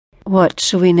What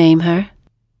shall we name her?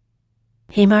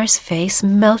 Himar's face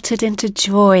melted into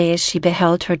joy as she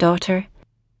beheld her daughter.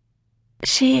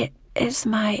 She is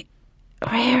my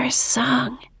rare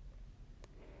song.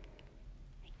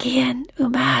 Gian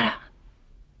Umara.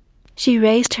 She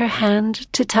raised her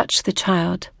hand to touch the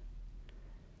child.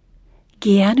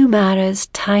 Gian Umara's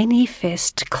tiny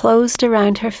fist closed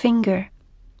around her finger.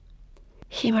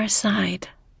 Himar sighed,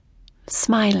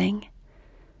 smiling,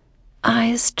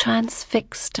 eyes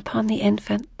transfixed upon the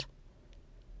infant.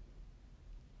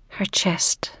 Her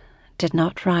chest did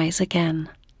not rise again.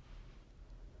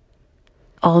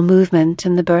 All movement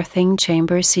in the birthing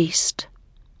chamber ceased.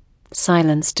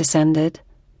 Silence descended.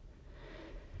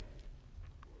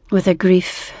 With a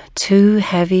grief too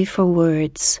heavy for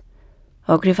words,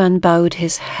 Ogrivan bowed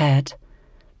his head,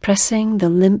 pressing the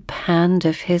limp hand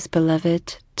of his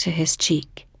beloved to his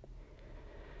cheek.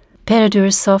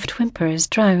 Peredur's soft whimpers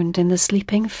drowned in the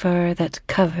sleeping fur that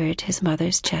covered his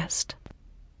mother's chest.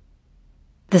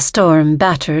 The storm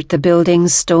battered the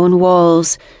building's stone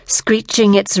walls,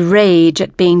 screeching its rage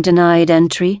at being denied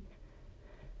entry.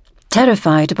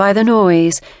 Terrified by the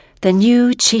noise, the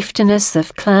new chieftainess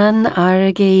of Clan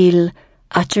Argyll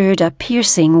uttered a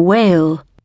piercing wail.